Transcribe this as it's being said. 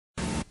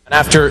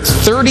After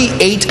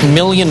 38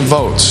 million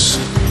votes,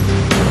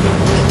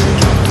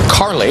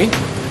 Carly,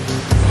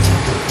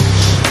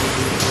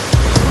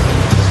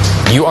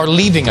 you are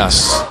leaving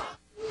us.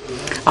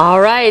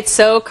 All right,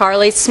 so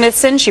Carly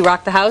Smithson, she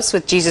rocked the house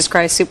with Jesus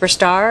Christ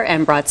Superstar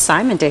and brought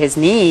Simon to his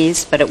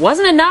knees, but it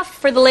wasn't enough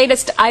for the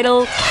latest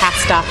Idol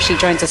cast-off. She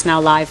joins us now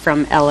live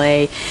from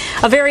LA.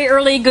 A very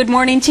early good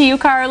morning to you,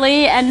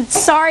 Carly, and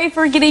sorry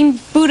for getting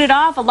booted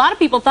off. A lot of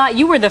people thought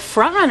you were the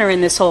front-runner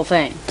in this whole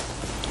thing.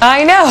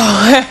 I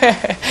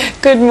know.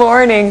 Good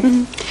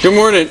morning. Good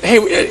morning.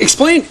 Hey,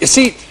 explain.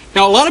 See,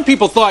 now a lot of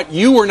people thought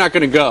you were not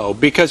going to go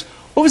because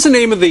what was the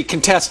name of the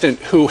contestant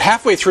who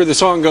halfway through the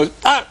song goes,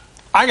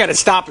 I got to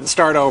stop and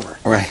start over?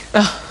 Right.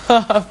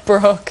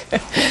 Brooke.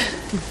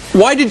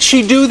 Why did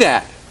she do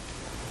that?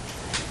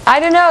 I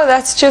don't know.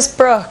 That's just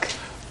Brooke.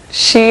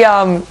 She's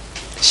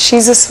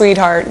a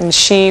sweetheart, and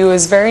she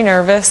was very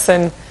nervous,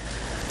 and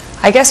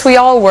I guess we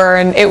all were.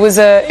 And it was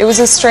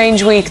a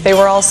strange week. They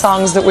were all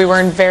songs that we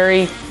weren't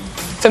very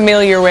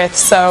familiar with,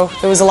 so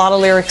there was a lot of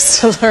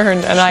lyrics to learn.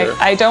 And Sure.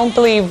 I don't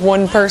believe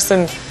one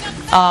person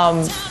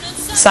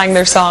sang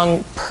their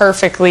song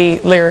perfectly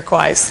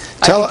lyric-wise.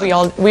 I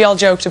think we all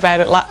joked about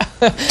it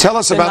Tell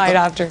us about night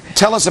after.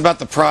 Tell us about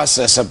the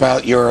process,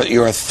 about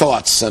your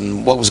thoughts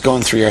and what was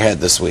going through your head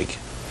this week.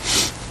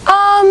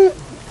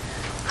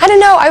 I don't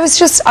know. I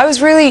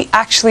was really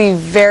actually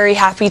very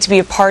happy to be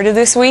a part of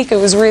this week. It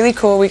was really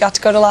cool. We got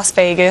to go to Las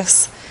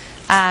Vegas,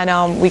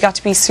 and we got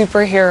to be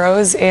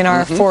superheroes in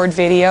our Ford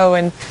video,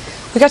 and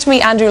we got to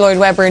meet Andrew Lloyd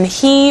Webber, and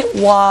he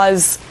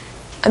was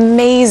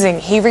amazing.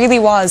 He really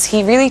was.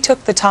 He really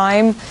took the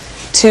time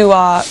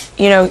to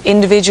you know,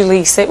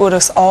 individually sit with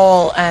us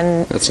all,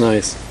 and That's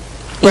nice.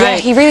 yeah,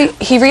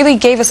 he really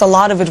gave us a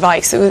lot of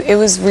advice. It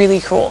was really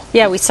cool.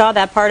 Yeah, we saw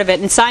that part of it.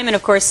 And Simon,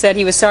 of course, said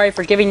he was sorry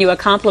for giving you a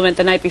compliment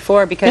the night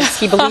before because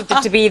he believed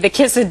it to be the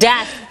kiss of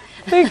death.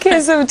 The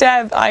kiss of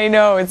death. I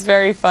know, it's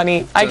very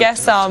funny. I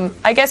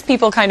guess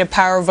people kind of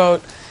power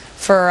vote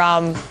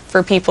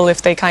for people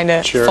if they kind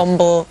of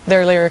fumble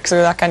their lyrics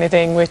or that kind of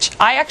thing, which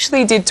I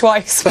actually did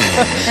twice.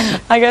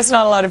 I guess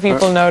not a lot of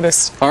people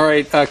noticed. All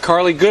right,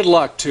 Carly, good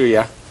luck to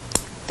you.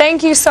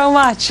 Thank you so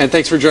much. And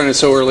thanks for joining us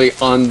so early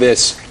on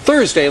this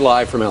Thursday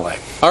live from LA.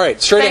 All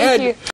right, straight ahead. Thank you.